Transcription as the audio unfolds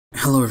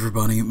Hello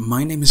everybody,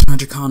 my name is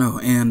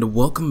Magikano and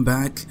welcome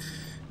back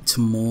to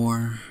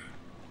more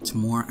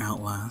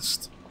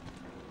Outlast.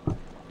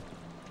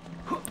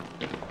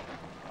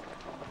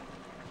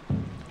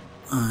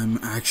 I'm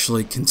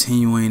actually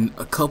continuing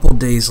a couple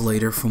days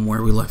later from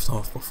where we left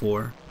off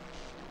before.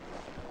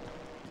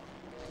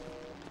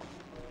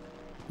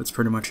 That's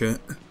pretty much it.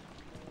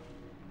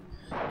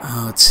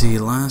 Let's see,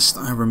 last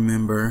I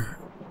remember,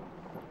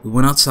 we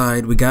went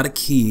outside, we got a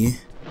key.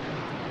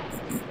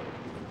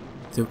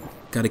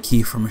 Got a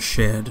key from a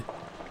shed.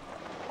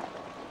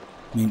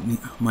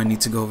 Might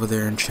need to go over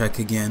there and check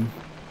again,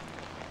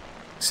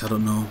 because I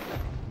don't know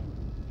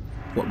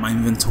what my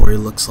inventory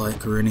looks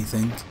like or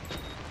anything.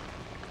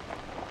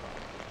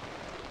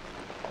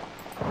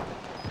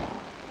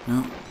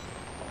 No.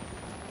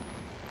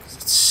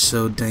 It's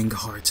so dang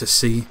hard to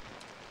see.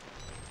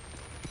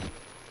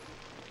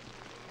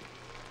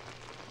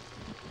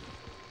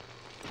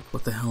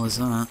 What the hell is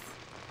that?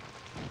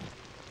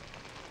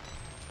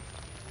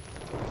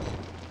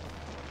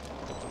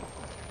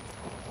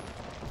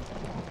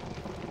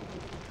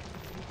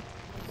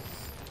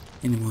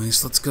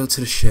 Anyways, let's go to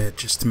the shed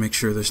just to make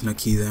sure there's no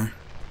key there.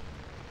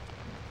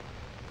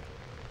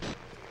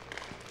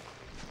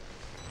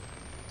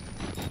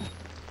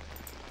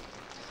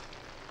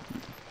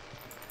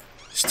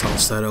 Just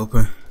toss that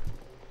open.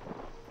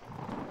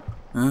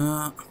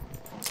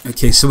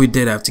 Okay, so we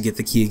did have to get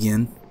the key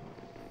again.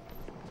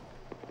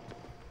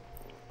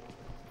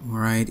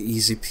 Alright,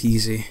 easy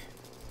peasy.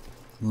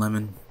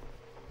 Lemon.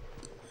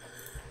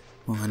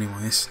 Well,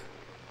 anyways.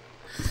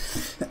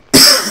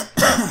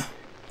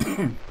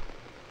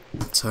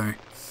 Sorry.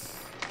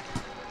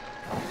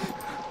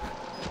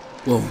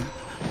 Whoa.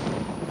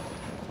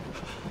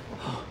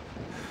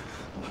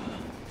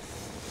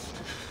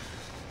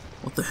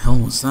 What the hell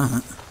was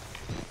that?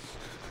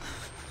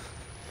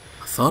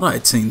 I thought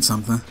I'd seen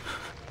something.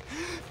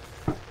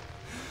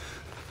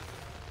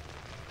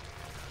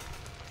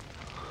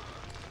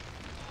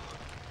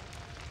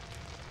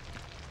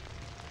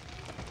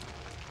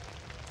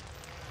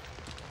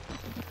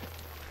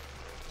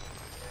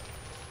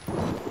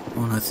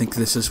 Well, I think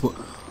this is what...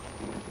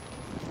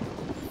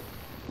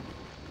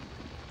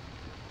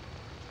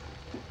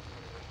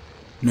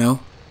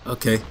 No?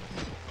 Okay.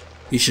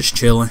 He's just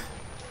chilling.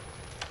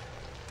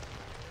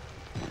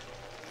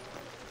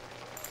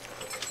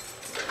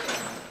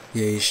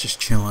 Yeah, he's just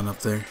chilling up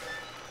there.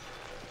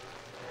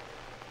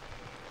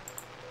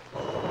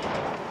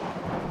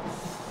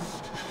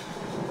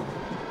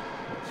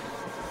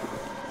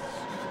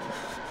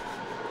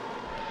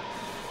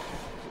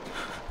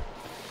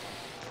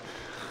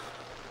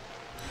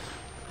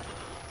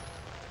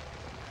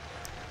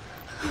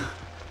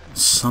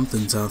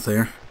 Something's out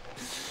there.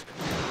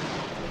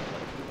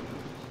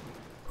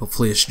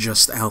 Hopefully it's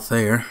just out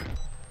there.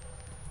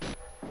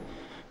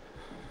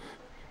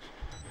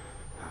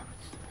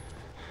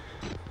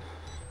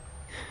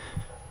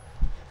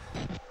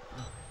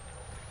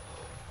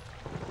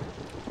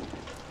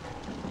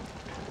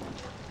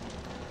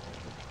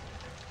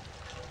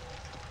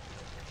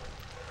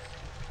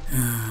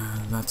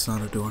 That's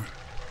not a door.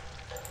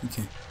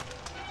 Okay.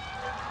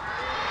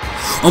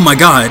 Oh my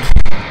god!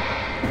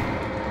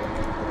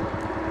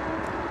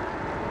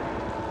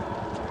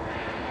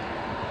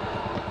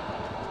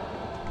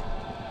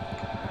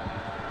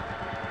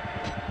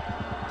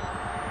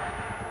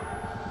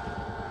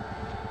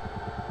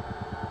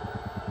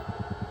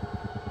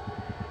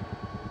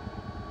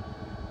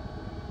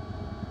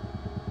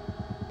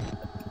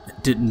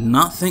 Did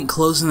not think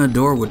closing the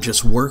door would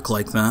just work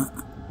like that.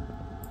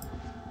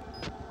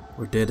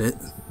 Or did it?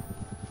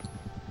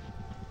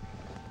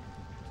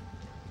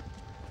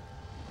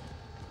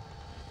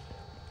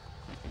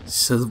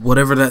 So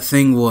whatever that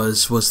thing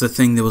was the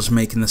thing that was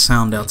making the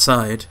sound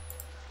outside.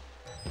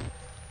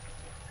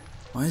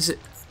 Why is it...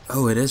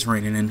 Oh, it is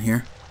raining in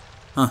here.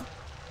 Huh.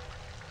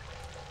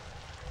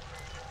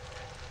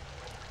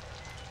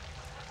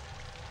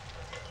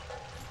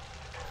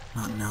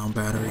 Not now,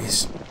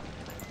 batteries.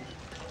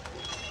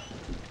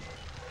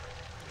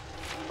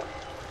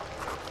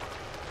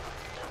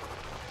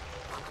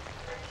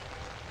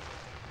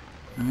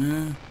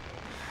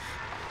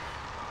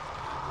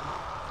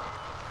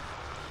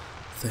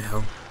 What the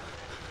hell?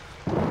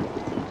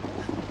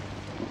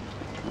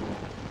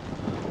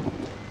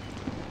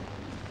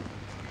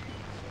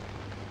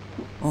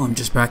 Oh, I'm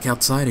just back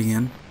outside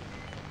again.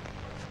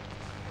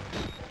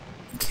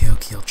 Okay,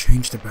 I'll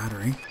change the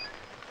battery.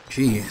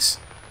 Jeez.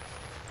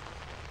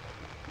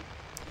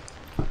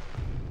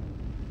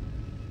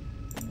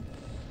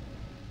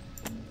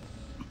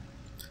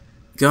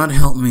 God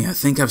help me, I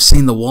think I've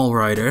seen the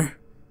Walrider.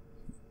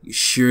 You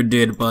sure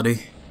did,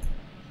 buddy.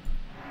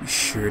 You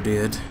sure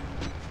did.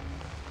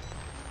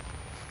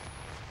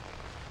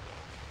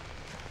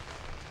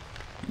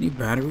 Any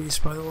batteries,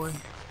 by the way?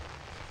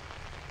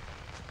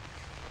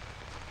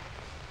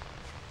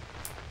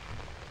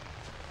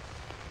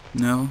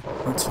 No,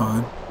 that's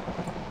fine.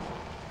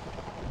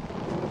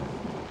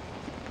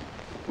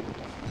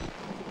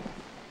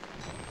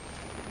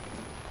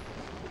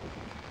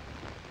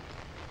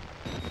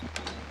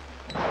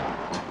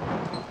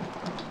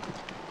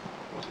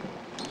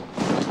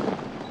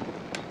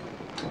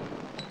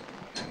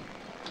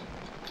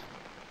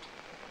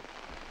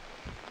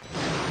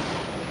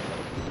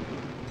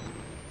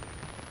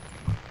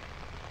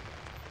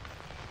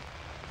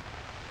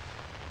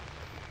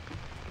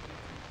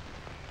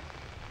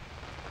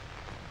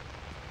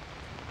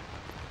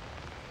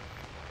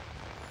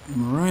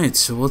 Right,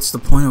 so what's the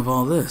point of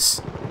all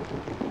this?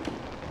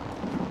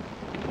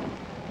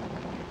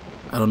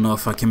 I don't know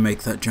if I can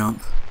make that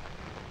jump.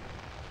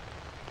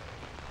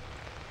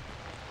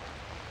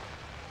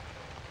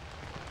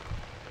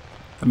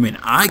 I mean,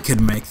 I could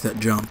make that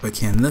jump, but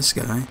can this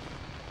guy?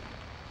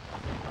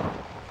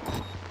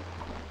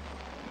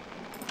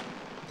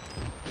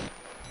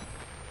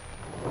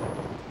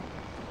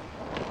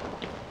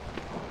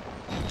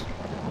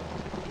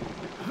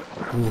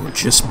 Ooh,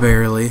 just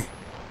barely.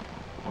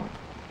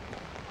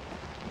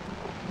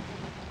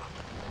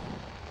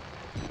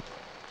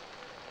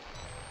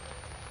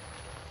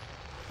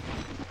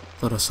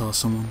 Thought I saw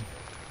someone.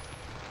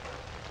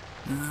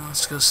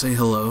 Let's go say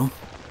hello.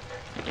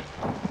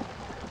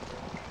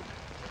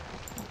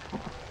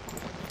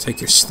 Take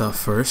your stuff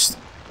first.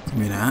 Give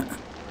me that.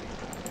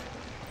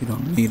 You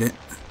don't need it.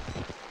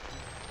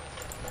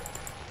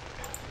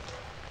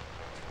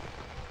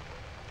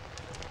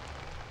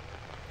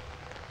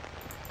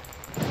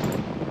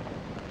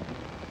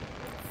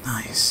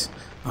 Nice.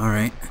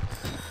 Alright.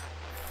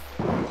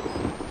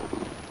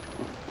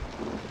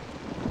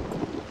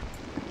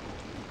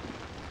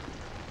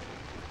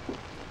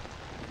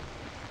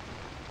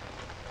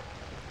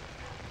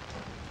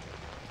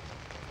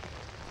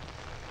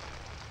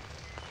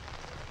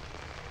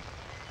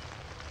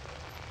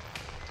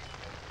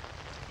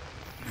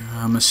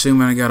 I'm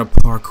assuming I gotta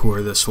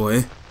parkour this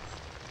way.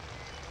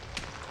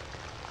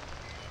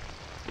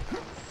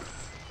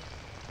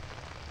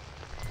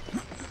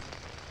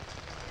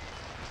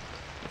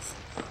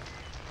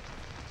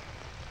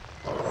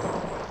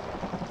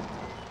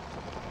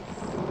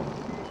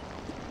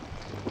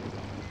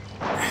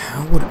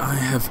 How would I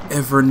have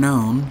ever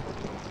known?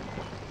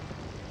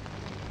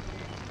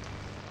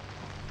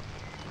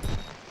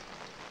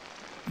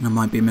 I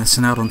might be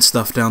missing out on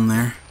stuff down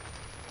there.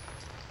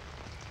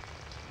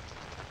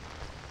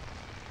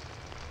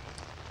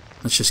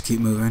 Let's just keep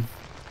moving.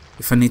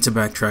 If I need to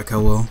backtrack, I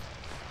will.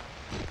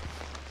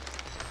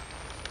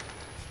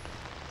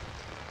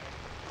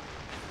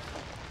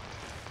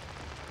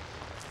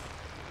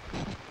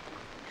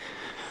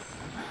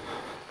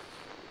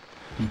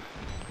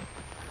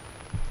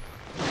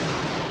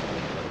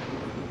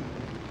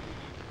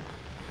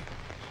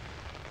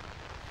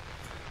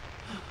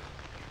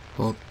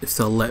 Well, if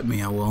they'll let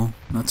me, I will.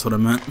 That's what I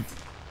meant.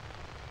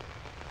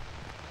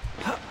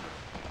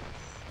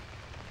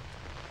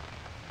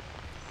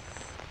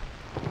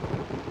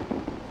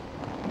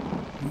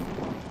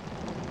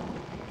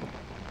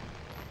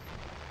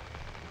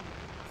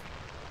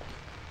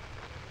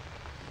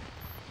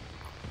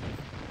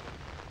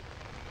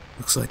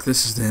 Looks like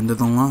this is the end of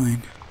the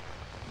line.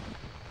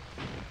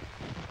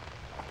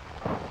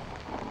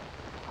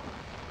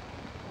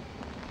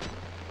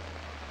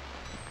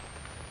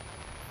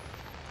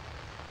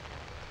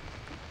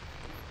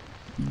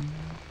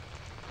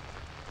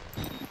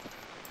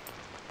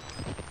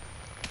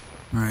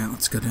 Alright,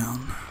 let's go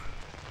down.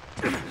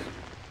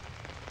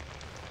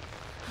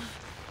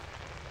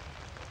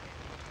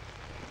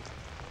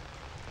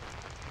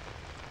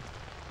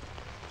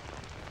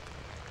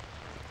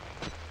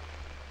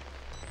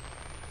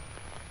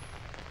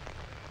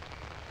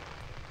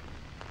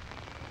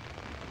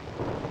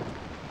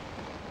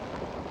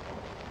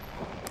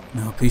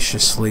 Nope, he's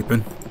just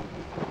sleeping.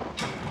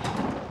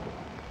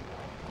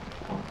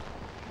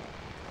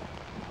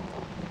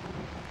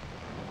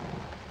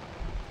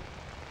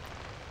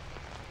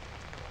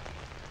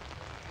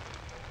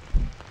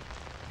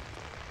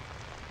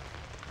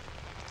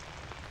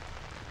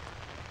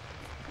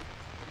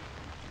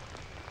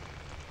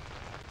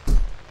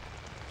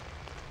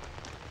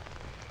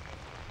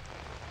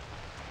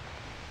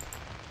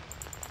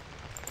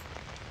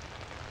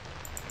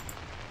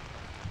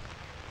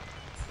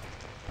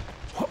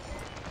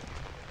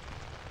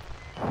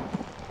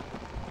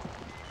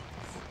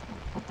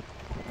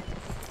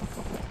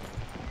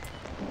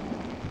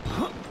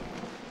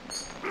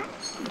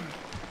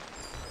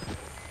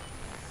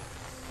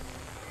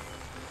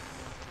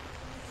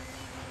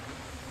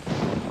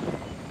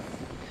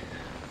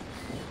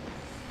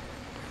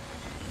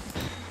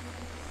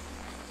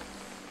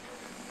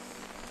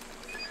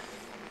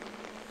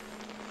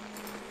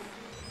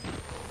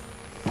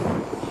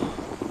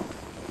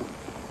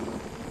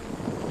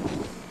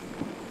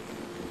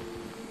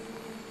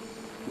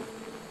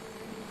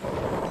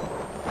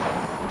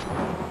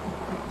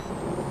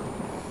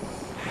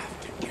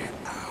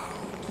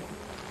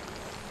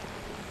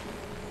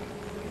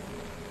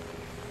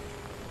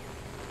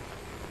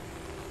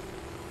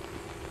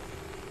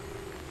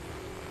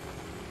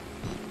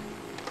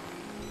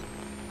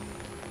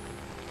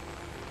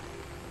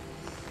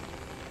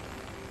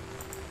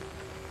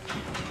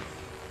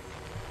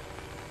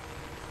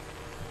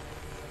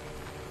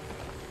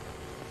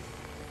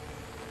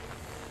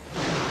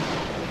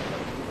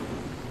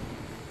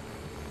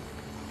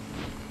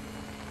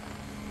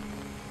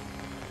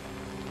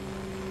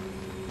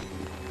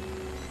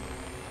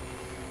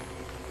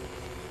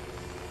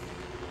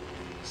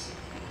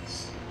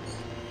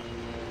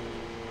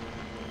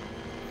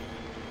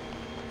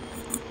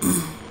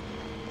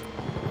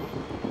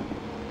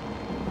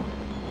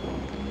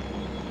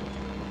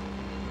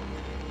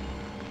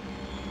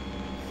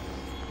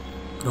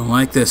 I don't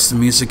like this. The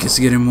music is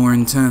getting more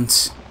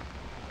intense.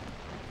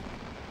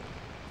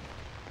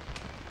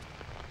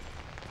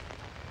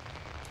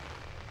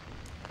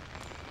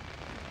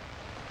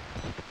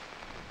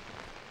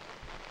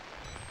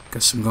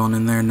 Guess I'm going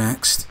in there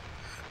next.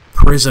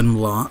 Prison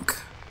block.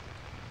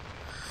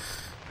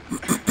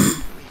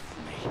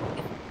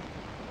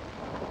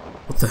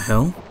 What the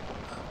hell?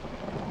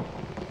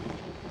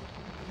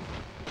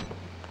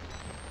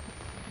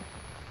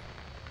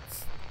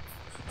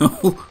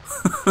 Oh.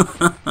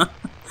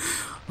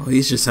 Oh,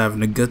 he's just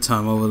having a good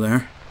time over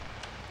there.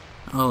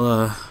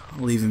 I'll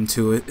leave him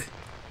to it.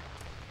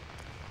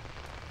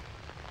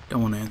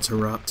 Don't want to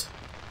interrupt.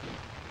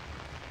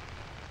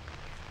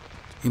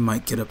 He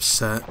might get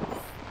upset.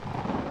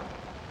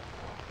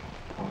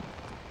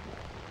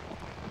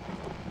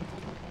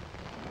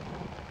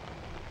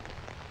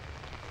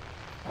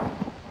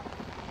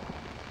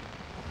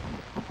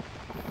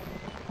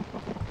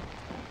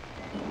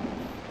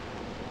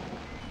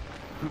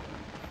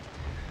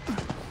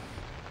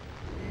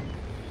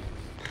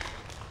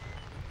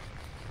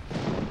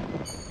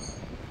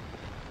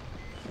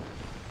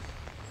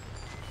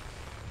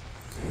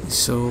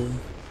 So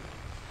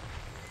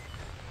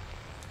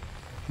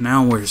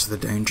now where's the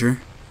danger?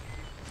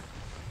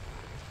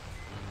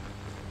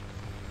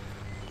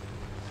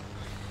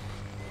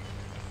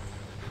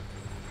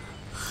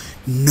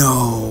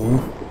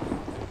 No.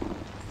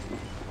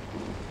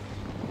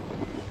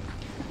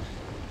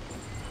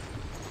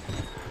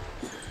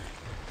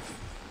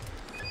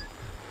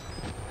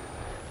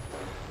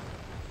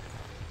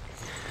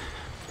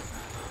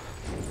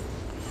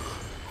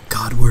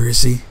 God, where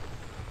is he?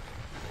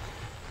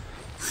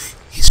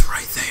 He's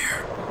right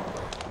there.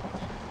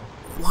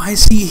 Why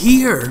is he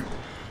here?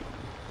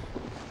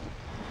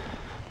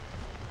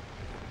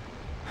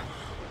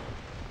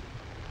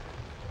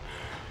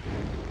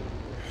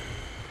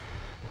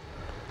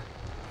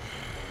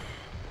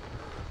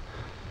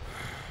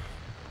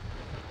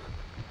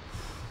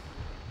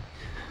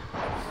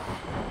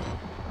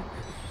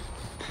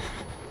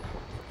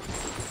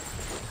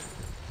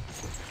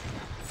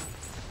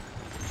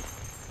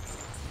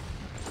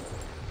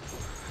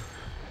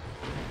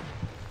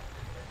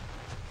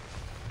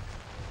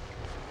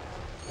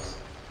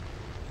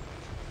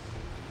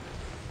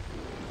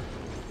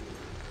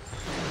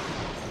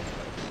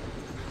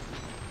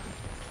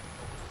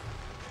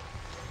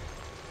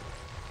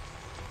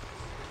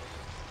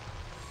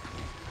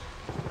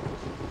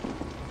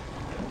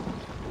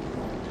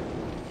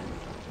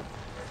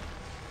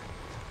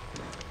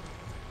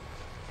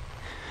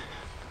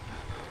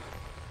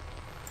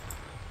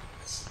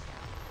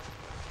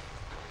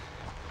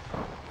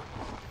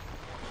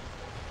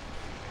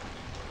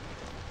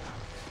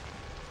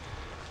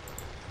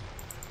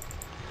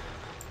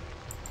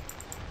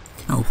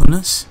 Open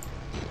this?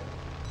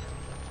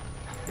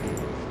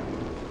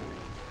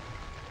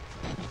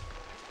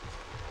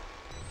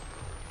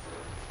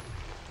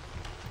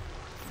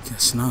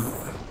 Guess not.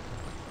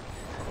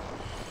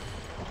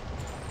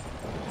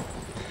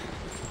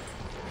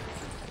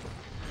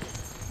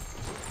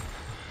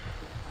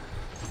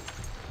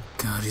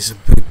 God, he's a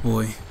big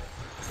boy.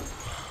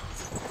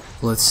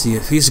 Let's see,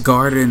 if he's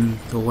guarding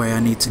the way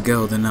I need to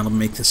go, then that'll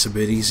make this a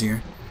bit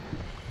easier.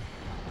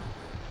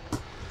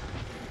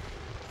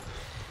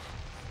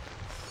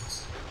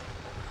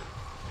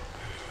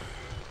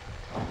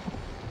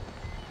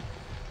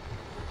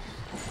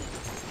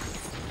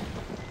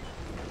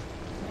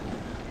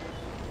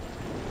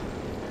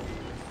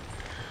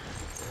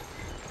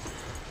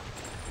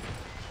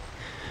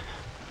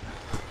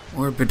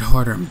 Or a bit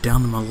harder, I'm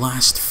down to my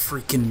last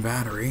freaking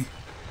battery.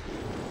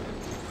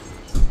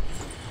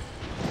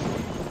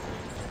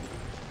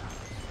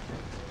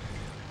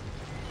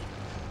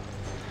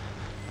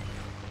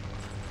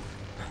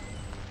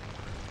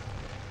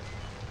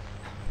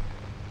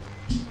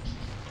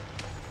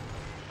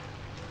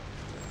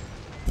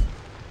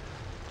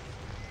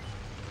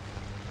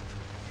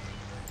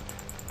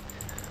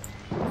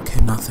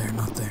 Okay, not there,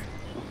 not there.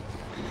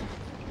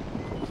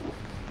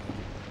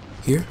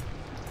 Here?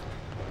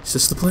 Is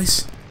this the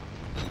place?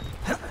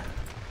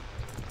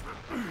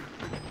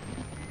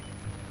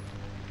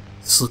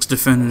 This looks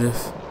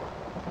definitive.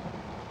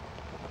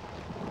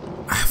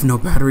 I have no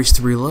batteries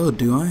to reload,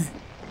 do I?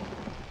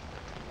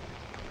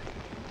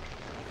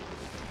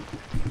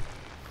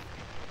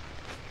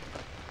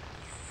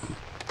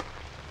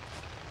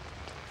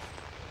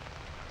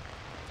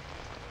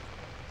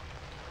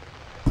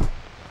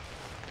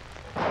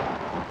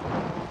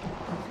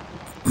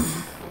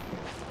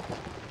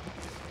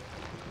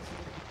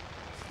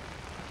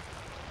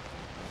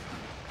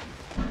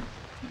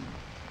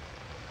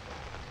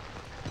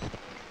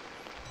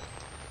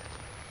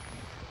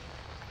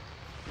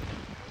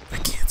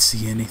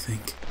 See anything.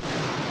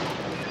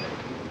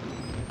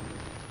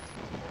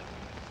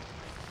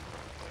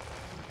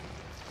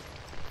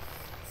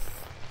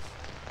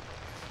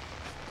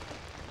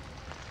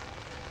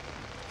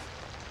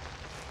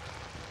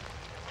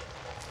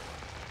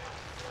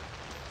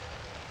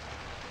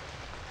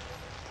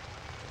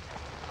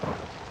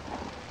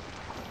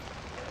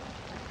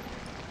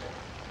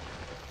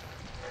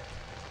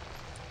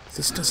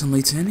 This doesn't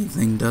lead to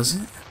anything, does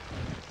it?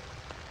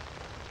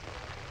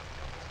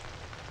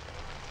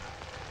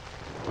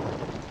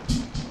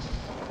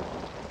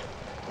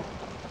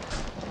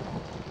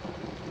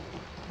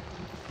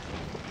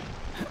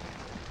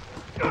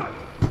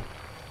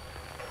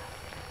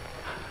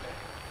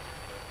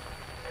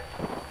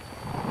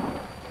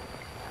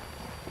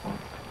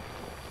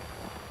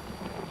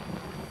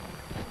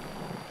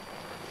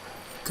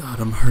 God,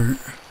 I'm hurt.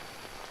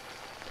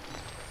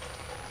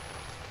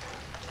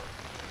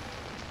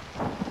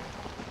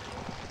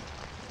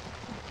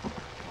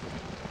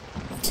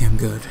 Okay, I'm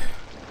good.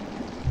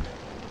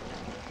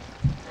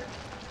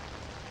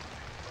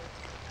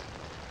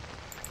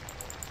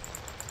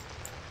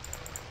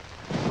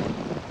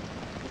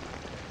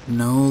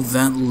 No,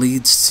 that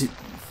leads to...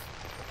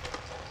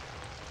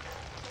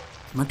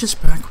 Am I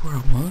just back where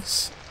I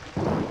was?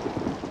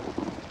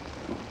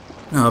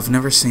 No, I've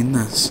never seen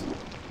this.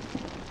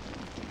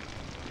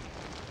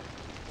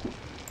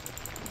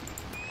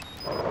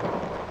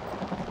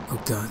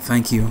 Oh god,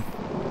 thank you.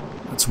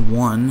 That's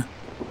one.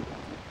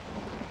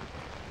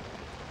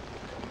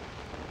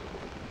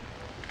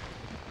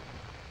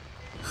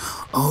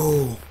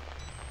 Oh,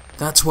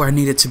 that's where I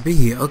need it to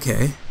be.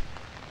 Okay.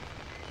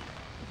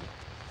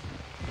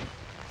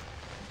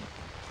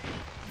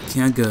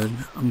 Okay, I'm good.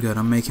 I'm good.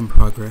 I'm making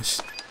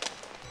progress.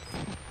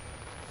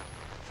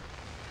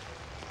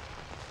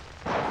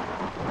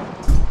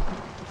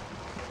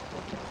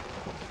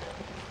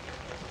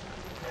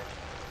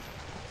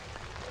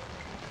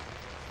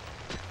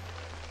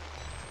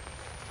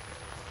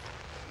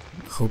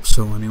 Hope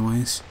so,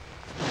 anyways.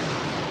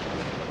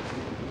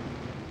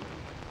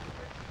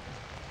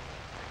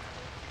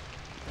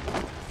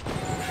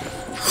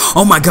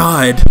 Oh my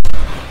god!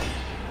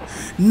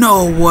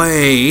 No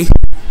way!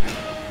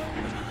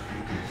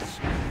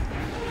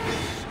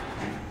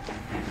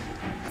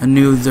 I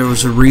knew there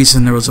was a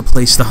reason there was a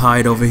place to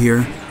hide over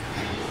here.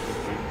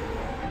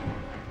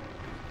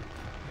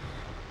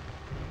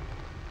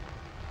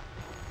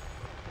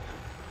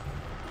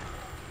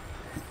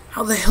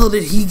 How the hell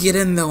did he get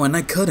in though and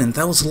I couldn't?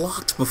 That was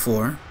locked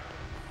before.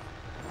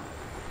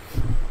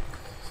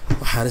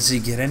 Well, how does he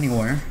get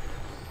anywhere?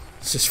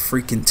 It's just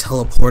freaking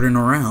teleporting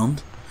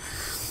around.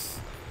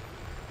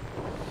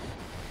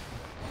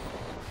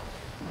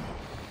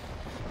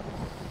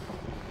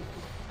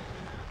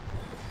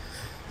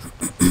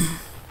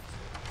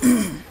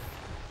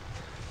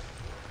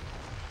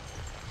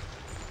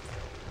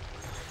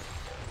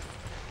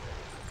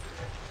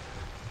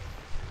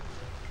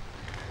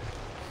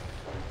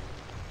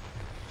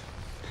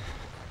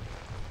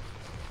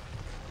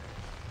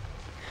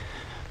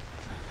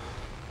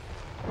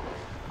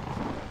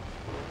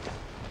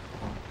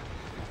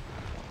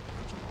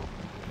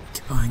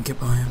 Get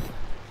by him.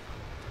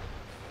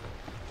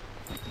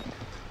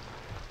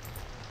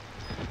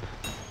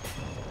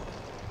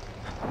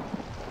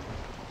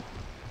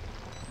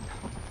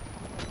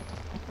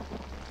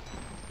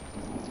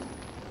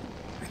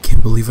 I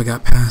can't believe I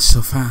got past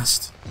so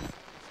fast.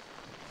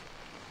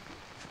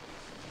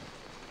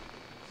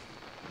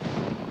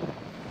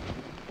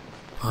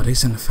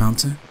 Bodies in the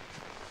fountain?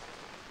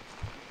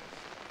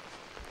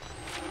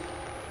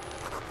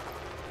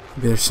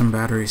 Maybe there's some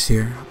batteries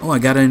here. Oh, I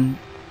got an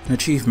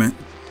achievement.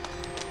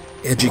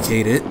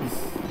 Educated.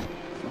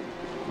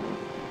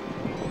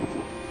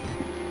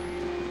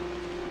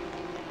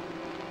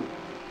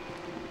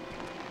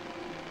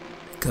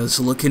 Because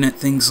looking at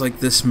things like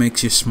this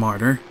makes you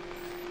smarter.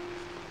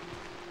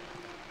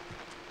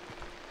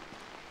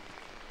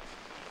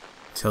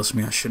 Tells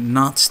me I should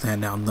not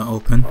stand out in the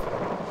open.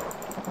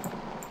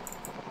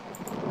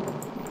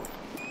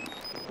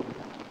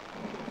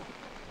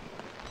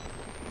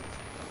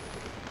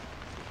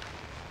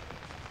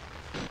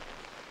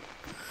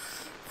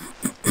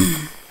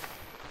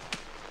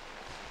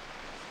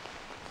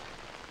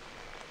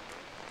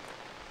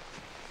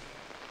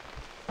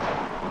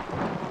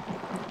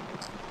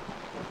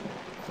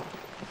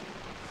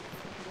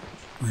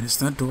 Wait, is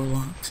that door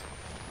locked?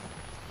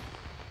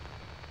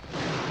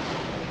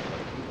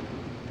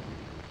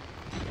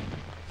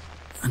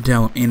 I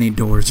doubt any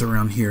doors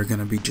around here are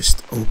gonna be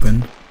just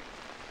open.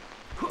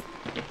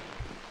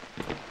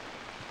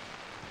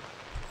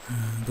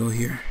 Go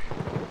here.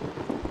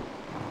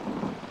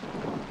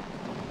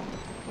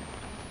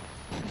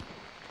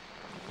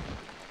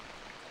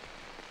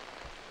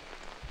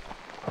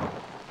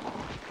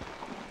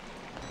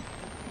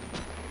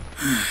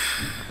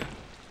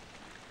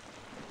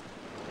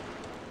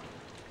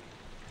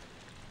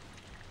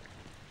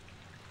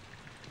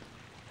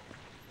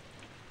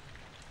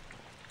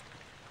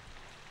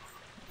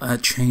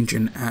 That change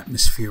in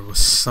atmosphere was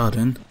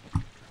sudden.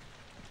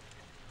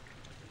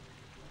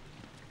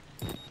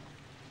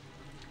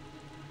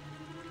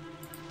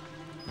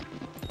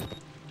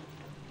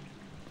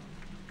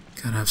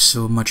 God, I have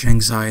so much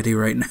anxiety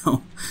right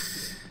now.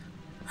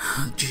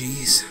 Oh,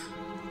 jeez.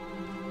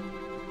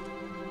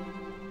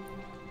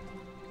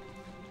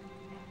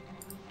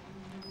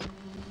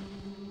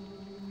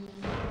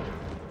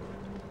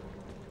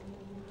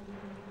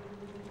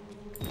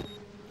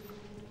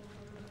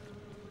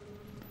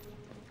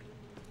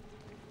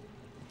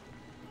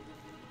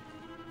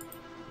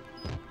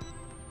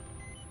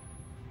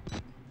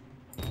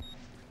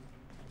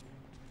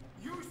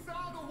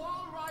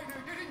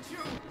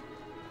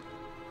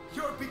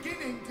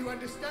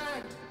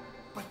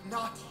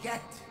 Not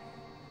yet.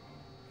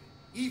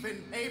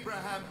 Even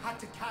Abraham had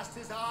to cast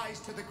his eyes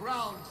to the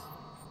ground.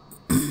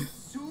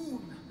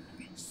 Soon,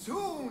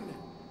 soon.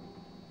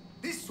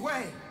 This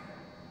way.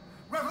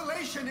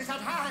 Revelation is at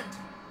hand.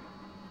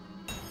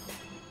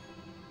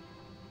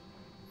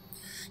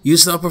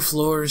 Use the upper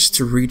floors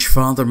to reach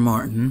Father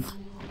Martin.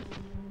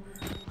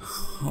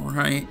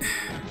 Alright.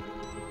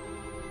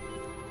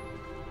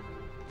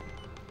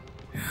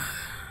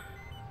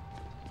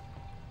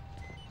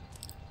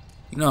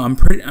 You know,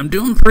 I'm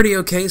doing pretty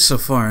okay so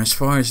far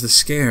as the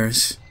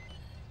scares.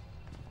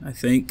 I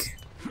think.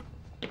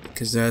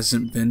 Because there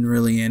hasn't been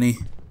really any.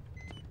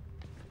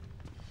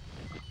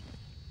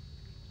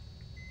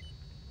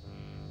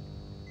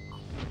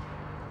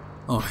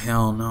 Oh,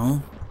 hell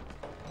no.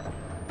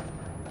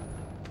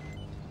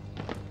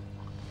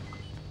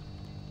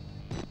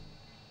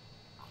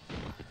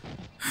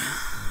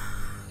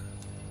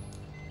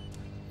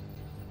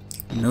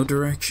 No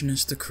direction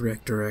is the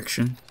correct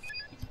direction.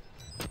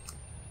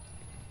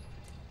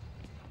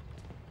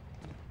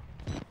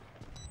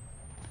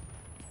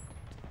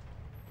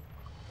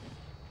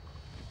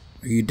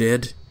 Are you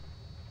dead?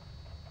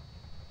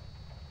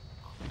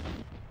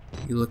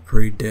 You look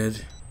pretty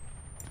dead.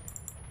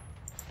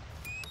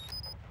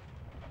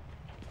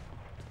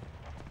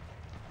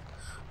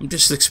 I'm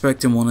just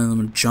expecting one of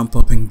them to jump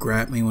up and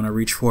grab me when I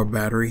reach for a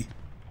battery.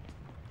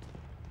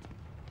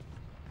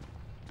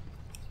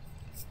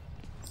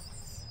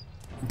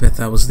 I bet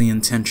that was the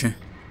intention.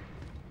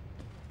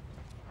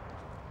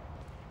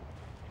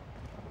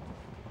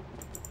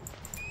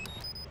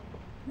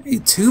 Hey,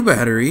 2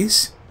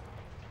 batteries?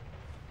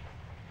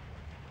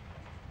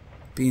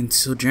 Being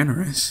so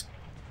generous.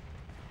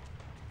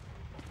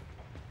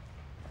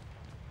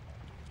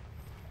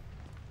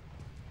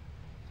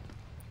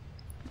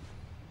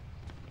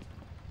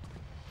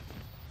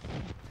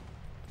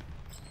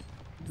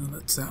 No,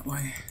 that's that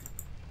way.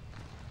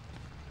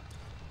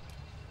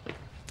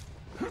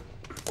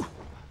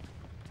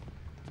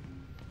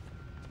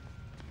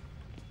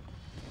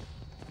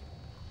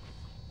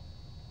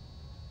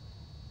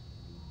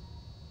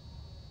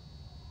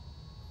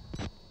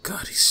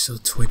 God, he's so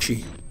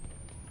twitchy.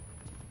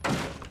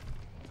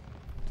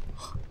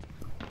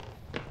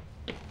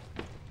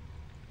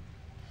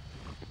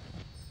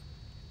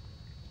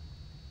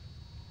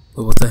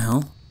 But what the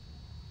hell?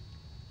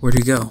 Where'd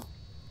he go?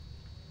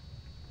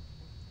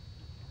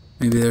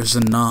 Maybe there's a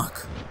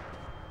knock.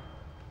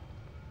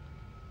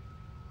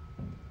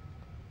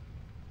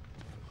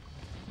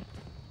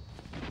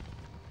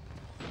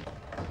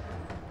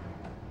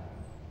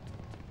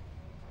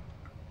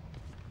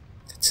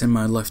 It's in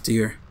my left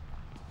ear.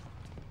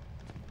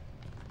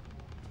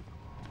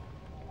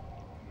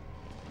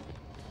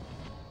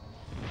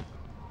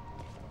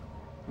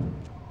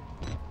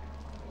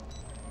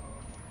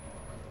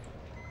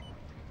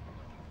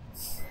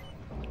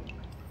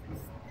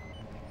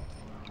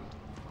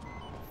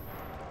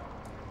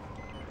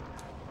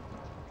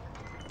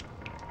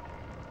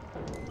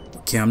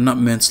 Okay, I'm not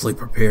mentally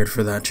prepared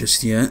for that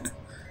just yet.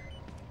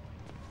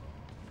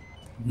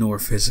 Nor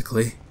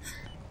physically.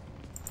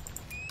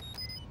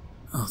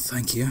 Oh,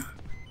 thank you.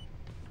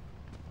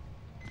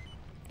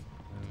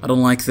 I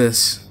don't like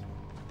this.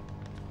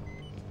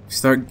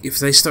 If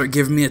they start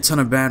giving me a ton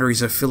of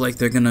batteries, I feel like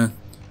they're gonna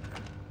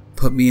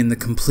put me in the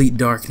complete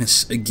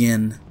darkness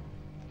again.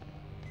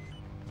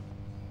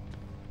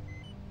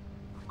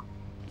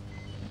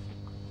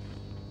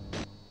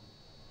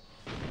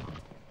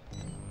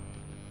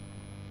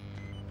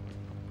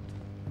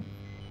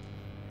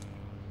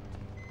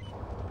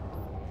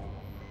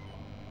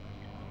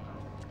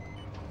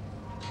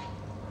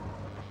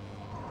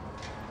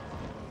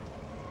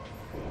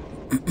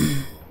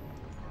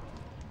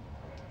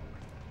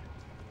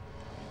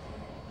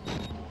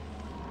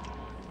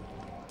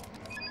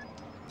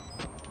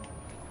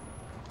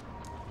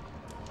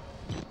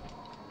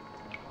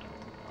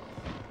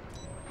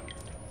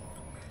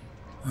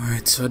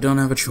 Alright, so I don't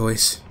have a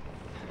choice.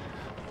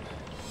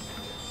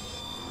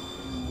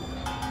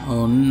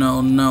 Oh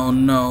no, no,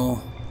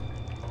 no.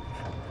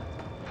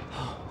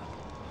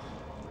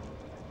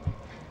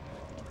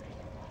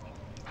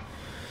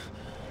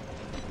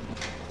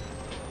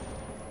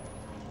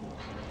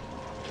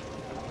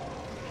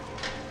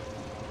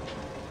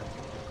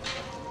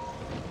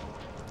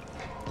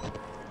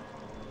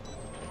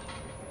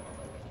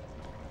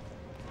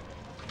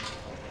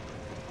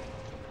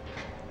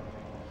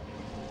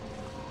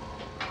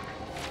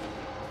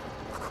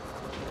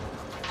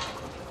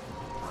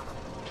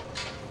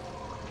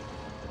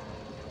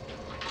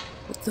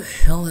 What the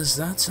hell is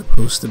that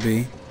supposed to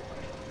be?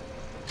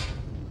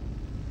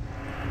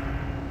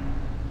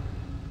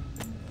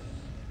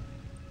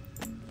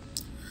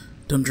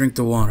 Don't drink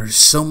the water. There's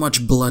so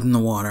much blood in the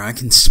water. I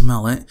can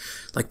smell it.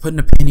 Like putting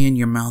a penny in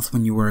your mouth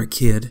when you were a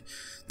kid.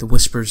 The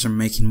whispers are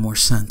making more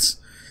sense.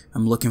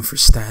 I'm looking for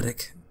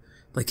static.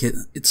 Like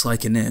it's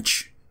like an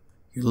itch.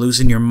 You're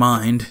losing your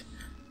mind.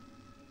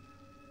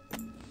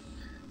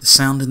 The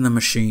sound in the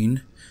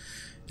machine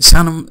The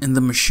sound in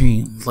the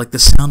machine, like the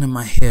sound in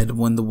my head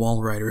when the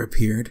Walrider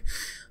appeared.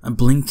 I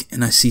blink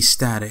and I see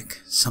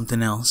static,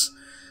 something else,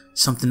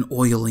 something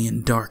oily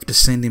and dark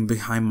descending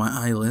behind my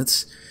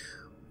eyelids,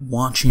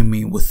 watching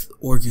me with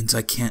organs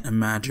I can't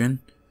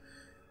imagine.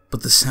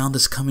 But the sound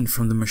is coming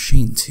from the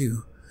machine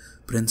too,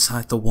 but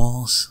inside the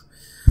walls,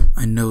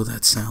 I know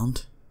that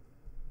sound.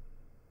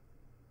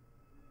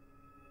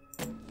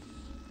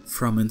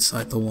 From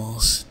inside the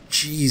walls.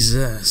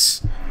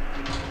 Jesus.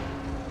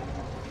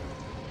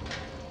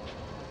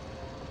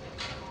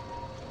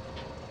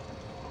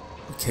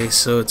 Okay,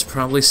 so it's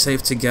probably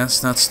safe to guess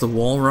that's the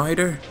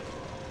Walrider?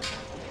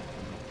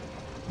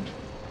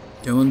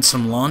 Doing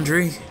some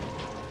laundry?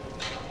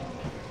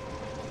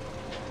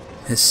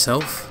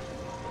 Himself?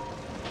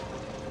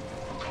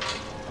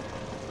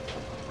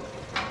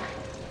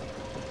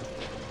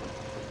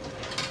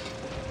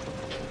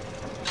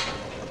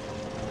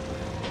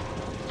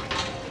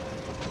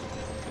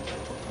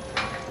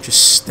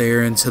 Just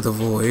stare into the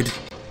void.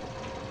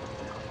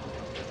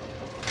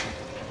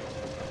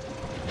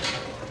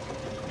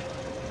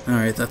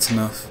 Alright, that's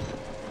enough.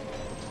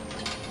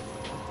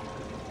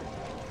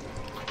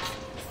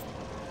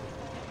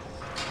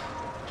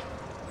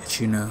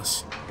 Itchy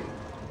nose.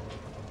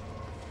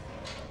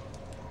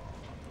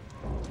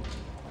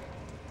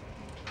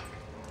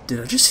 Did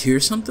I just hear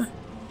something?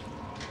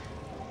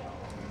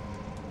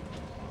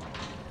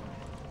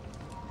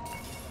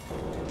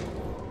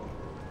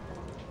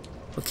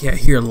 Okay, I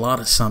hear a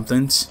lot of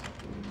somethings.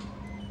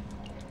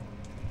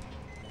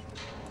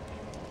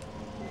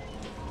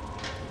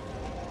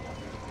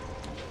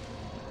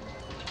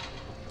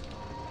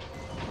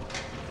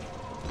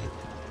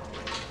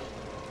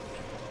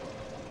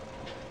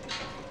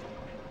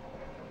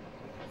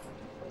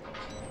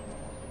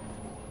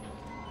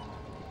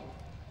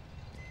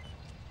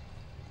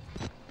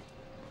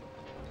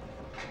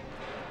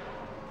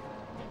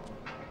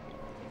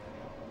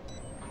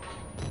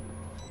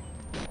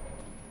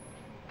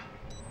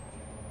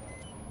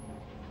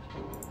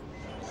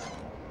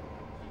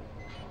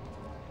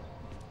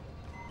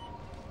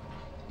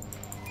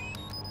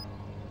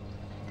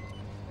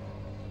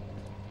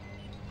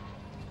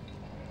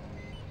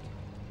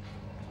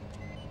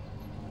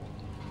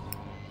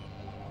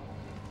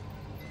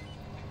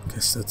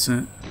 Guess that's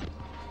it.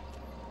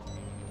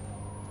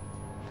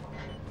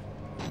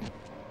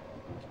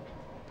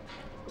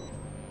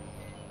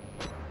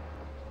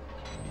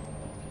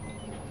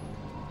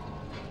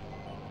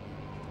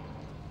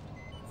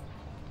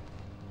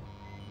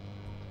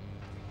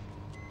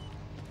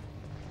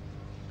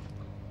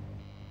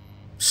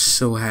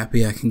 So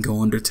happy I can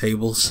go under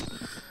tables.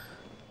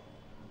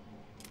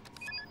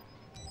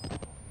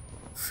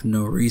 For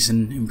no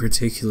reason in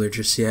particular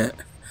just yet.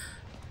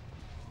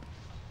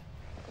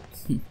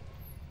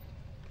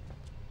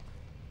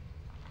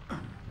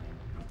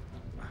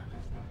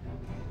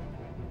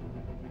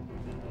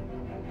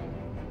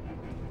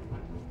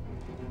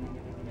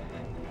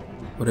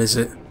 What is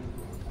it?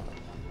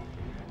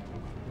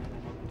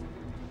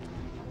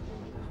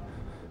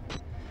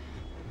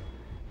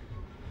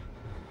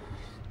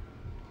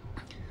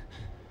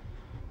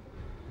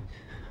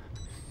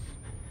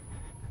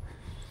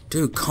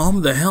 Dude,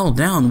 calm the hell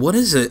down. What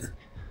is it?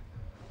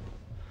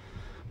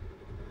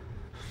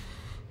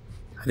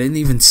 I didn't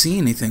even see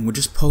anything. We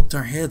just poked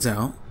our heads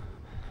out.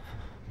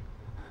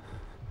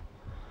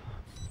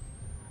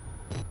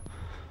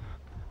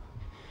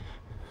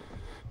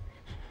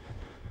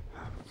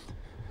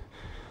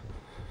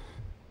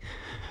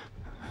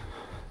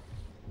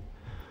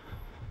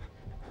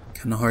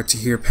 Kinda hard to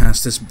hear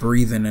past this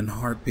breathing and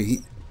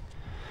heartbeat.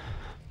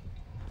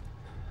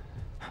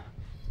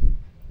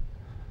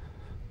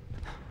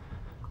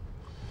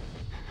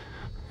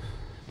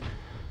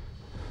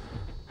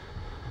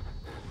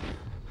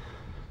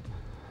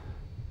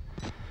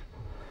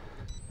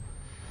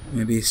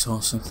 Maybe he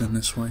saw something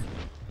this way.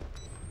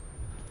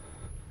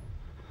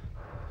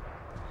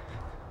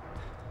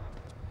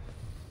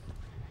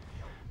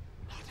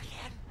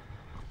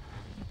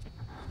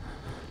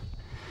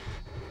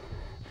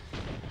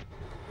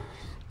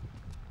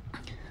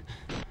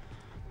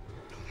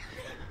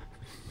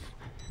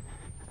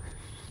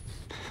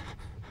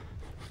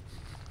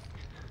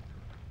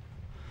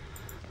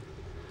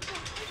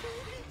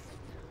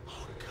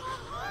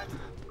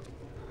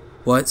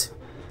 What?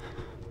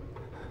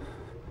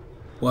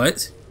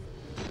 What?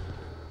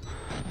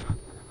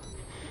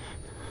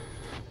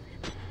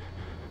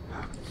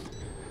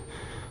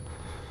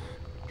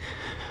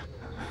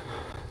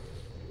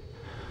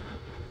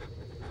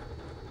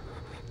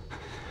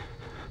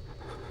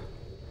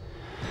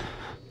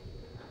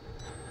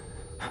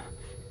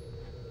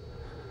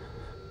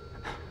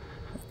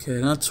 Okay,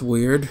 that's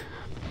weird.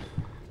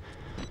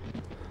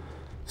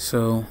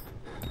 So...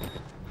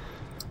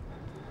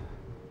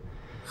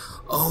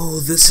 Oh,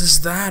 this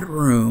is that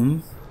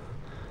room.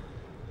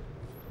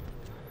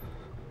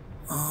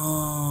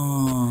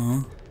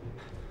 Oh.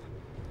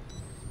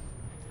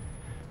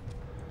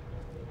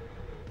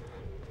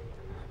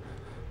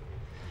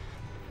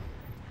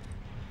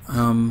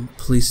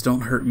 Please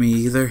don't hurt me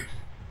either.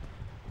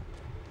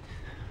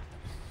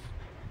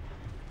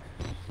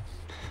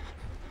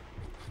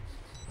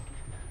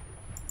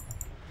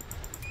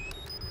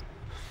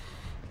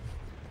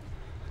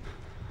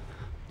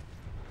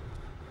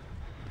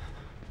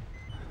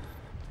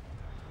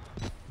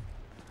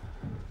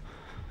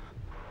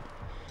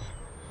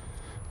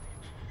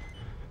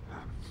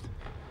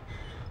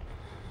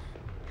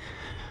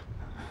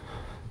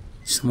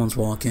 Someone's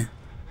walking.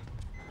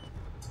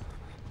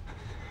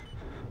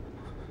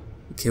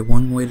 Okay,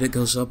 one way that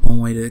goes up, one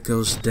way that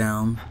goes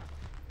down.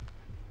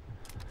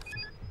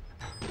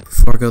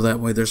 Before I go that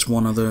way, there's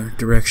one other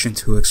direction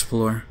to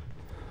explore.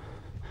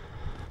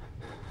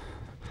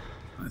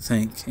 I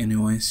think,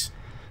 anyways.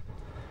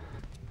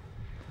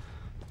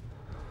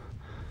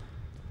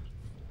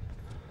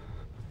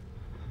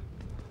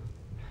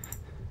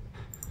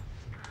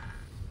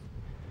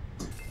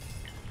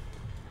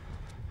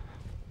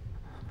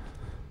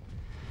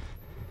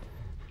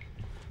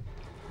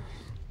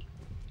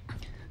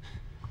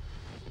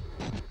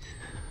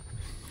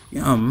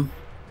 Yum.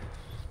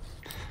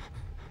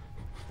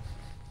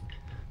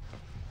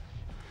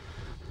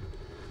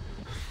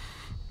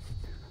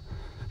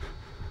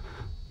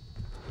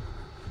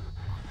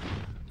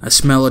 I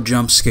smell a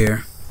jump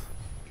scare.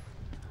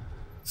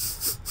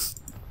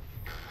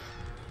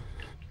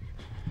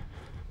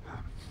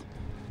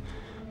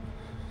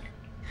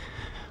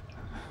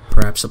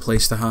 Perhaps a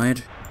place to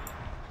hide?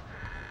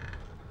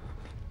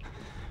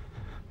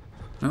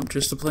 Nope,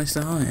 just a place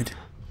to hide.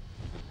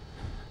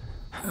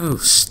 Oh,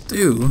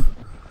 stew.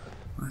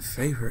 My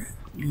favorite.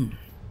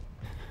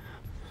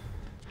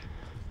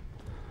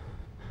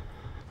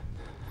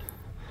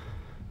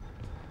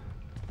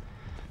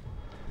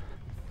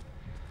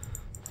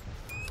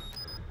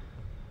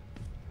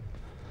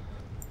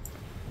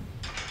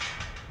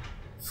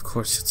 Of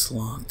course it's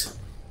locked.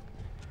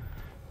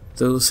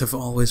 Those have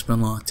always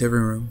been locked, every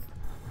room.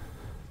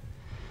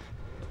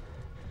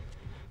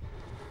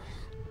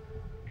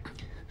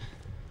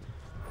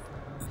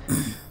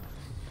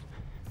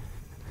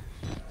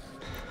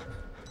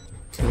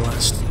 Okay,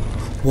 last.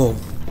 Whoa.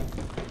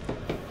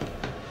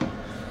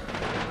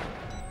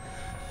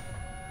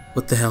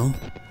 What the hell?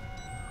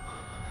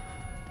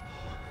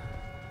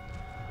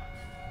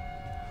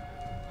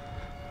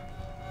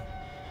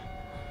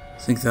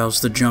 I think that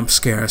was the jump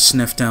scare I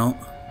sniffed out.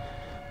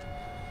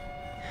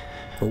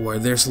 But where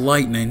there's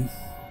lightning,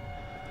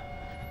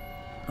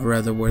 or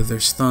rather where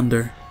there's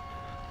thunder,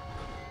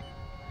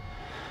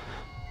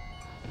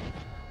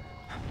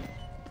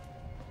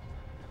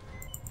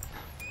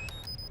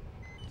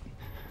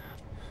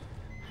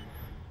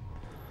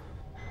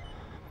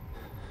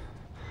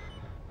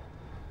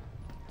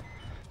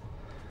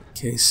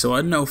 okay, so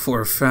I know for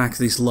a fact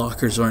these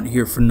lockers aren't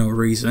here for no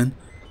reason.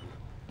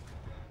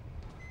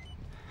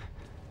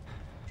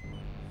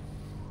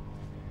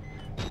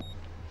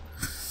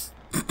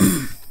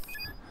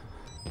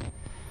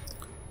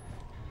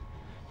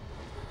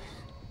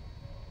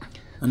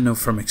 I know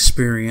from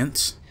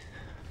experience.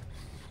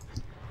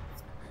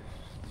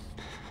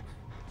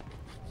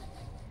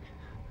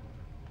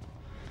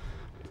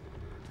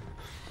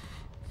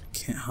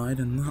 Can't hide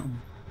in that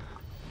one.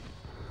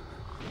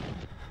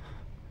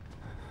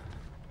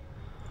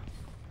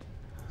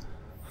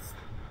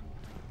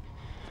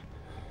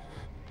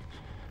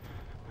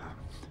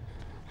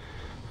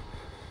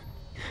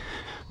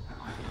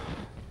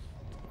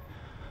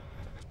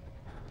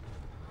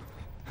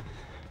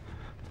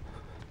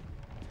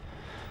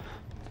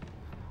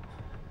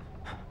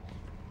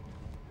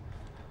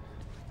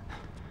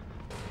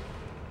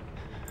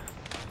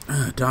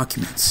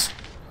 Documents.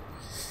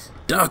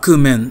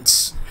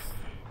 Documents!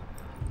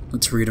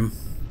 Let's read them.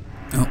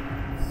 Oh.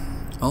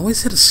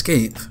 Always hit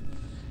escape.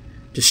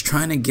 Just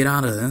trying to get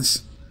out of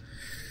this.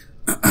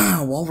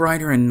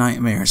 Walrider and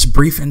Nightmares.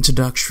 Brief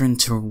introduction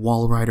to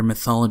Walrider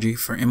mythology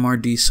for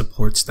MRD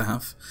support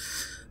staff.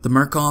 The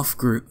Murkoff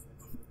Group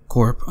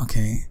Corp.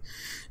 Okay.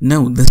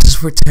 No, this is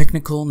for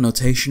technical,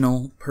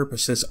 notational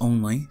purposes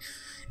only.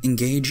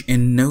 Engage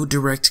in no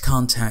direct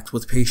contact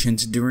with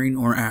patients during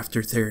or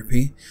after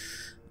therapy.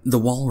 The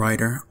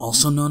Walrider,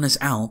 also known as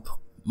Alp,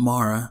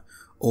 Mara,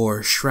 or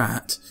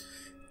Shrat,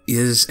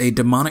 is a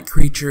demonic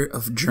creature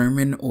of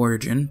German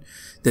origin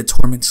that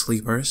torments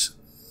sleepers.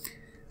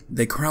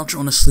 They crouch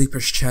on a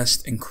sleeper's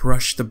chest and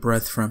crush the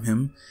breath from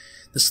him.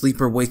 The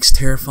sleeper wakes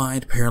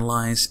terrified,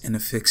 paralyzed, and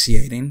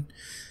asphyxiating.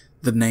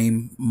 The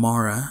name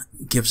Mara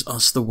gives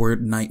us the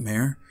word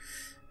nightmare.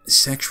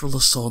 Sexual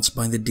assaults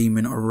by the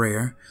demon are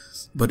rare,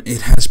 but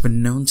it has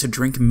been known to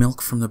drink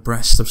milk from the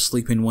breasts of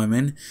sleeping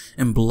women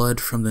and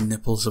blood from the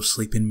nipples of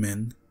sleeping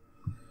men.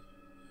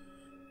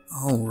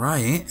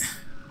 Alright.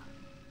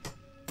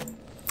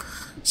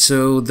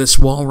 So this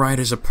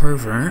Walrider's a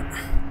pervert.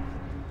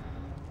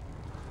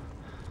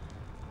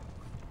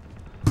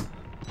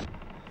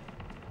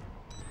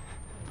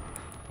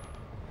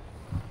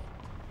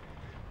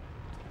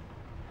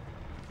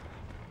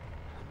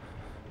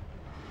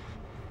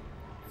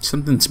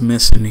 Something's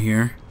missing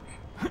here.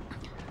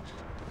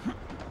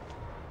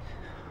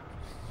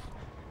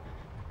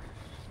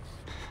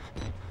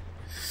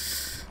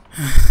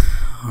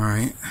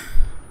 Alright.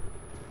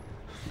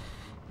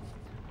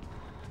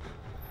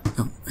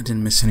 Oh, I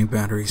didn't miss any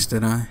batteries,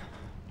 did I?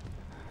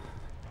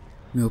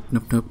 Nope,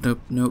 nope, nope, nope,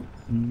 nope,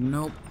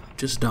 nope.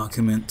 Just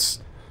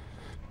documents.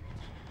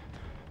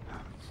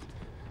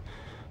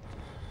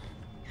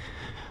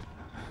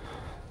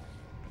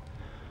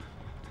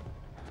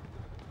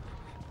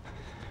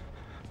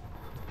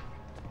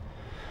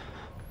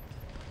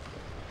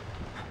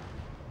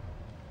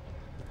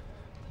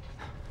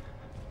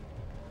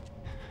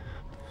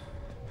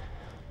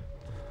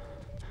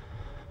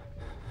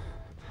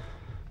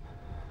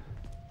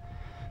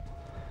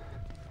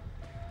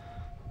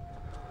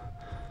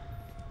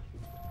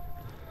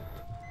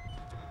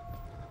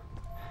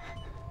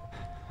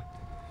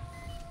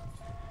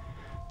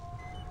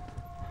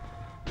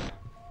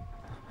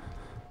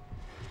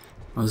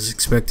 I was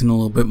expecting a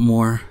little bit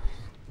more.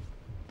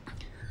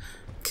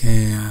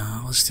 Okay,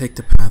 let's take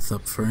the path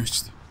up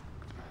first.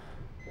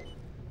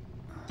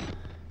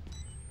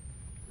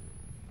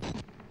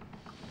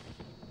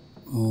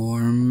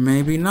 Or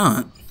maybe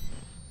not.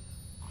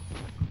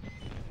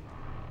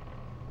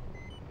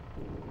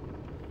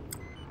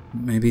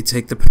 Maybe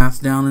take the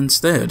path down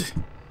instead.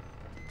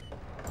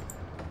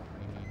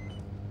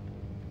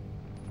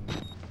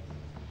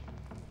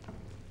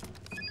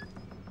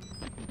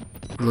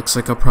 Looks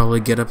like I'll probably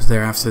get up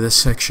there after this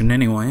section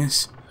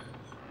anyways.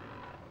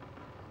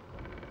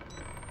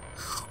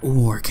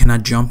 Or can I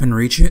jump and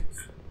reach it?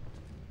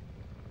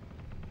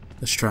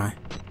 Let's try.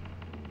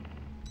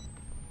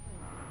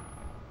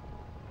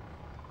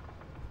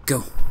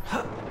 Go.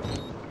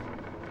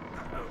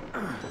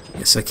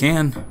 Yes, I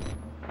can.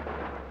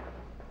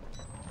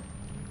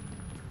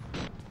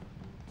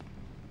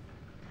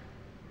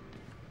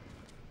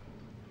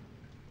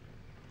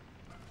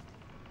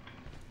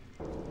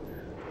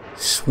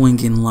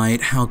 Swinging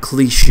light, how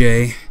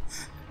cliche.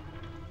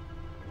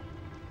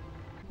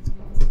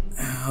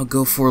 I'll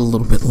go for a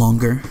little bit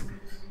longer.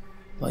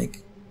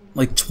 Like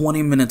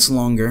 20 minutes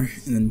longer,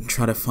 and then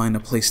try to find a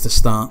place to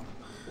stop.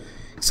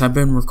 So I've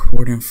been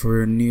recording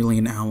for nearly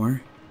an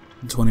hour,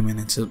 20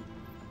 minutes,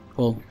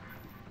 well,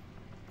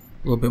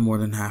 a little bit more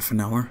than half an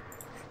hour.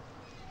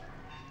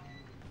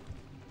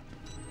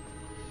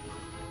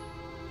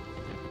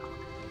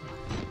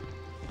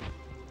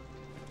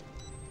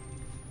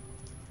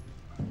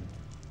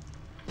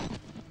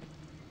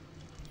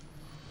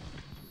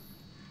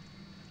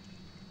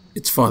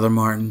 It's Father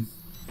Martin.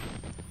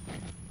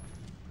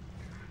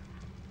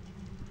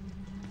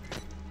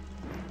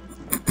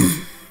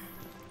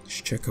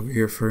 Let's check over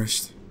here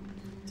first.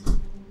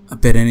 I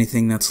bet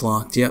anything that's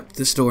locked. Yep,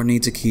 this door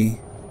needs a key.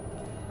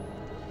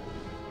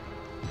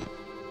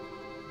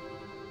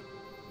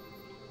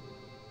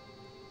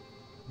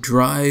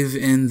 Drive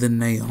in the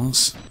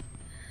nails.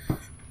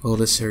 Oh,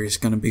 this area is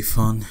gonna be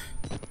fun.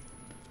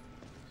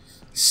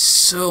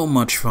 So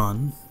much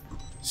fun.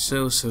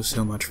 So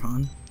much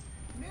fun.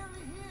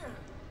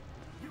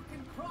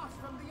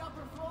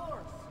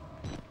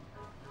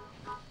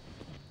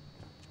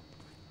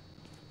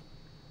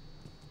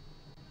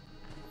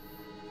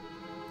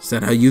 Is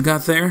that how you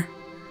got there?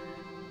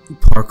 You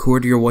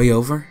parkoured your way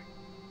over?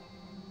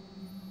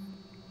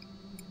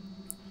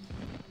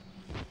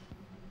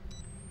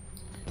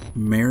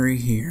 Mary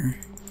here.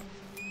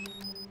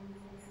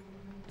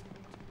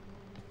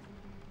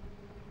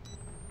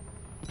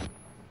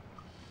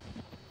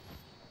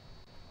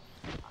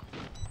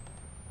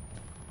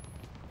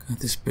 God,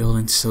 this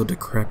building's so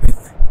decrepit.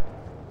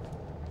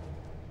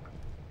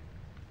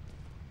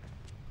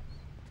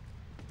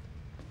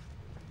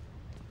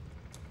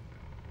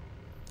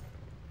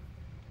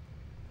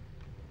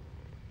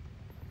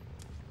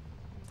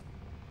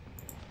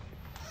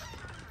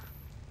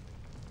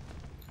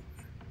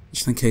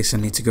 Just in case I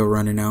need to go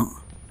running out.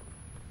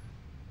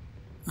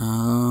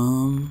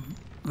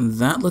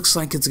 That looks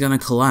like it's gonna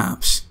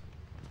collapse.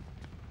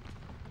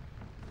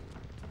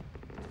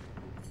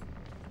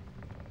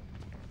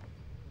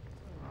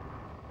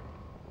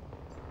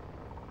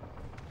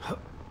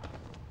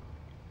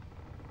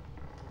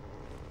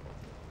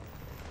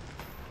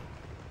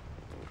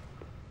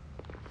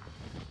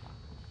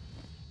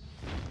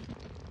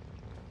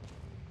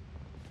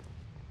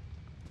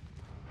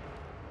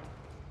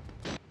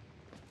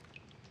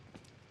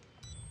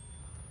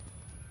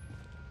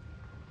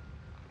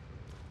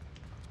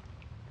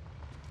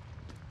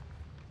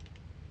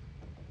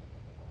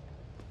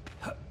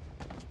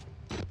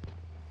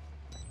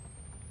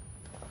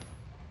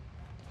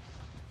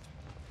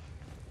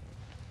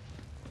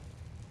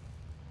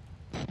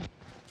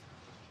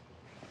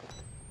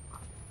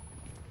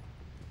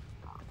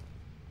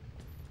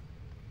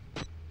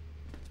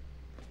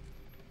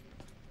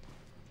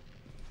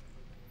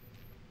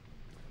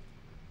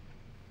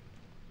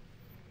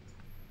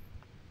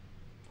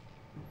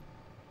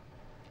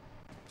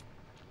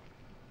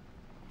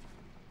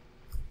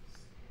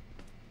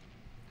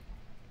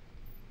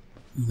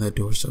 That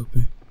door's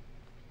open.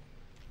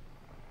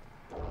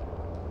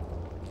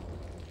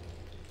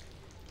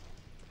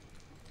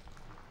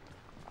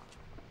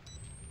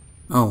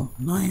 Oh,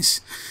 nice.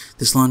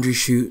 This laundry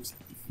chute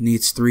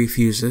needs 3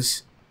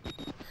 fuses.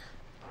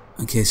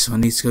 Okay, so I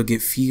need to go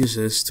get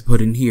fuses to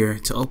put in here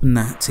to open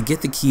that, to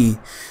get the key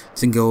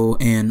to go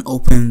and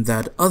open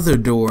that other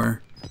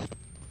door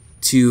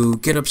to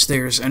get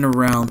upstairs and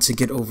around to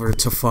get over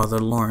to Father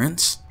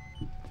Lawrence.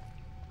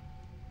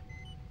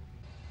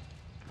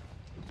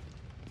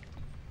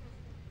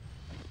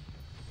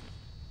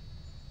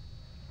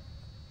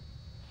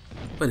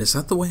 Wait, is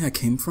that the way I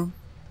came from?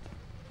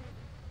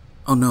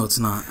 Oh no, it's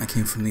not. I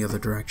came from the other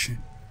direction.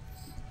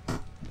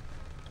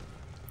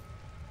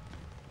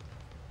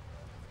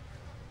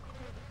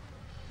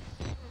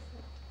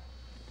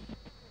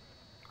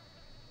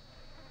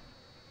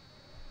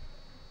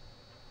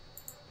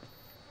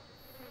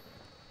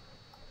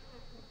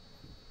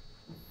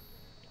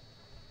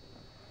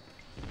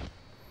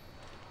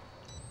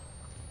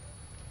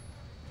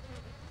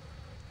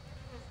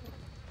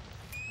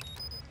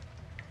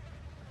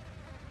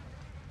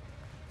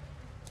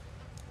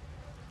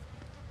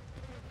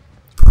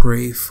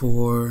 pray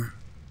for...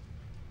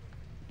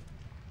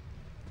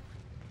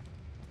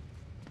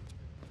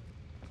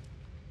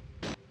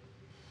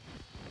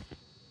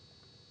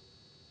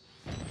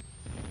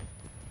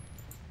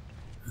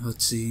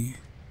 Let's see.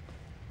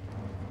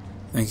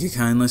 Thank you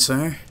kindly,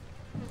 sir.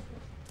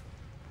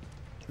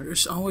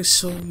 There's always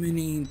so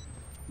many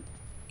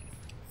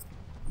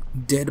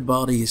dead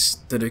bodies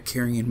that are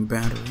carrying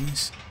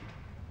batteries.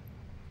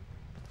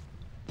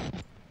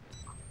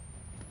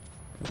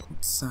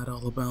 What's that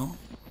all about?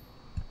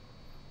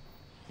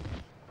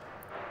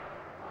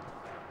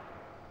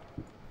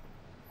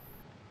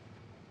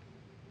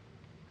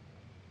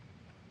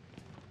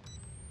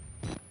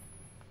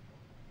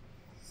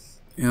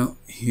 Yep,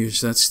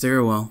 here's that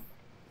stairwell.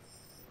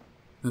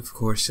 Of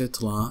course,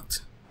 it's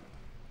locked.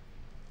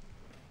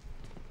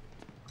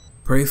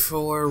 Pray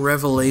for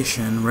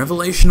Revelation.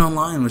 Revelation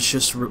Online was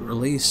just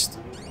released.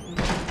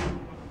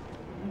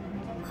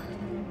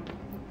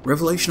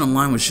 Revelation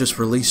Online was just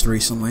released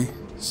recently,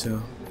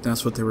 so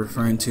that's what they're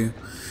referring to.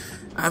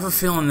 I have a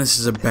feeling this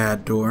is a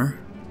bad door.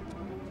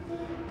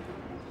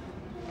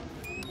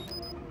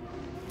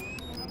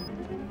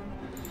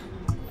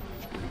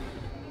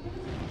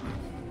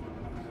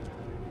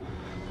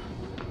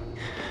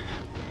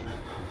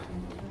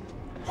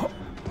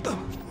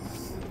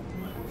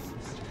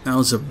 That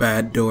was a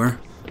bad door.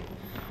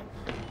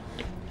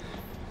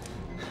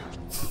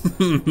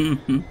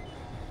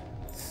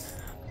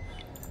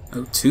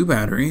 Oh, 2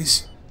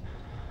 batteries.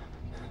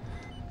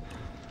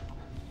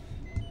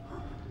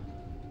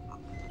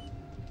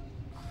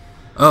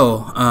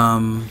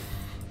 Oh,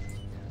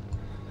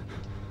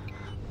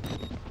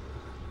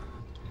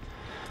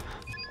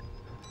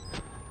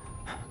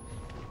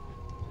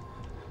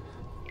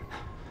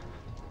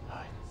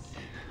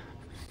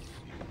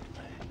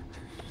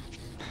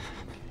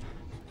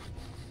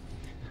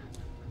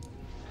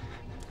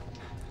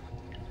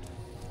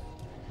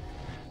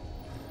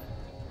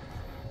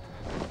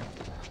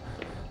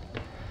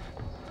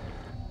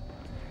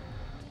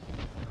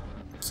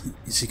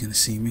 is he gonna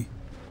see me?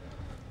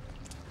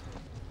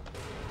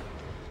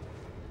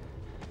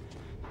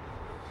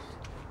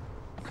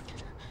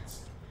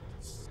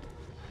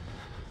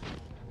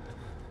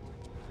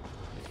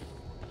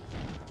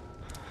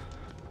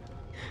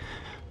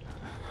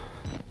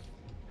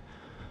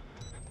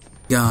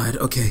 God,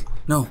 okay,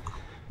 no.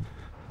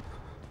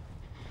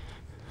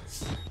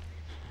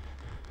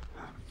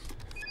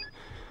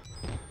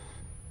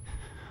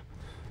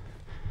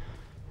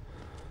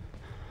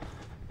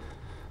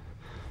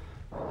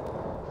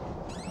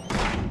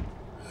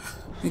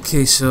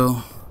 Okay,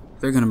 so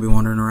they're gonna be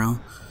wandering around.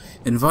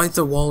 Invite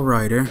the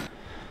Walrider.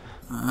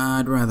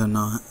 I'd rather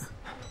not.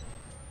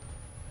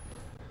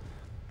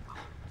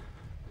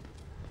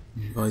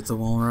 Invite the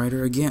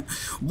Walrider again.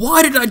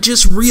 Why did I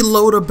just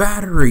reload a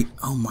battery?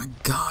 Oh my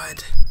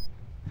god.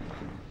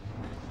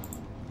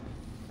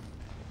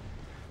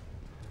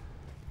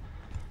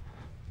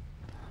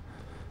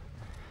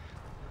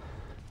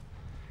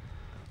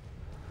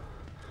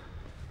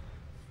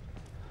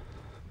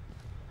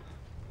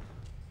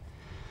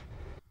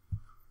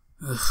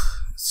 Ugh,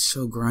 it's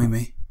so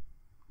grimy.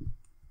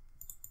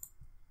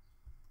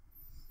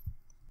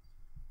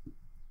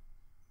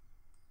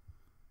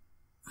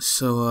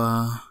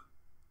 So,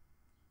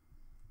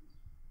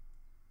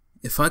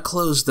 if I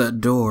close that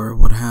door,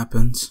 what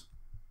happens?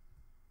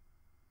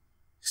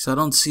 'Cause I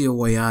don't see a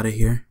way out of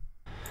here.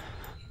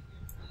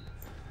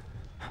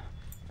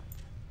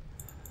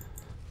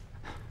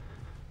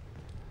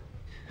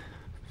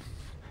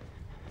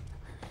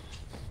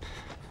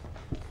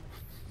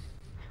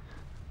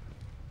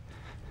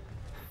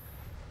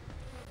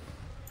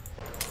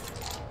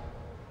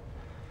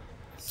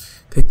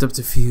 Picked up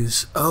the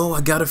fuse. Oh,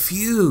 I got a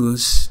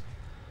fuse!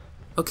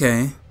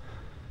 Okay.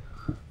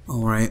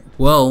 Alright,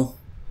 well,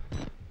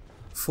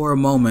 for a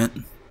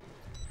moment,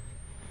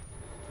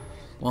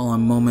 while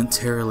I'm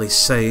momentarily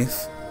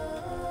safe,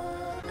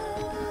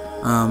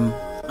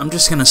 I'm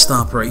just gonna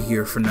stop right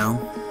here for now.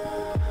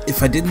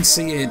 If I didn't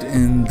see it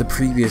in the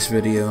previous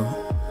video,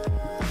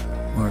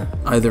 or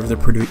either of the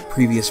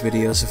previous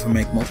videos, if I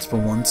make multiple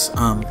ones,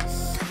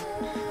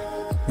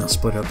 I'll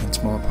split up in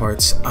smaller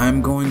parts.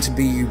 I'm going to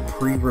be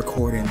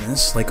pre-recording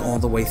this, like, all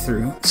the way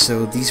through,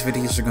 so these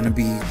videos are going to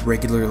be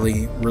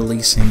regularly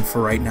releasing for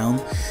right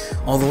now,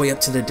 all the way up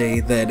to the day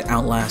that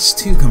Outlast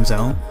 2 comes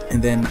out,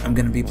 and then I'm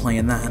going to be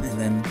playing that, and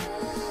then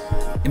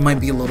it might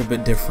be a little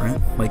bit different,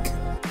 like,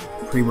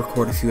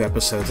 pre-record a few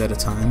episodes at a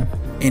time.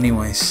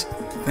 Anyways,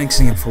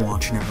 thanks again for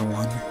watching,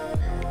 everyone,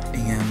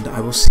 and I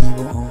will see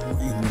you all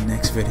in the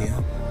next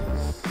video.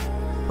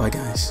 Bye,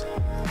 guys.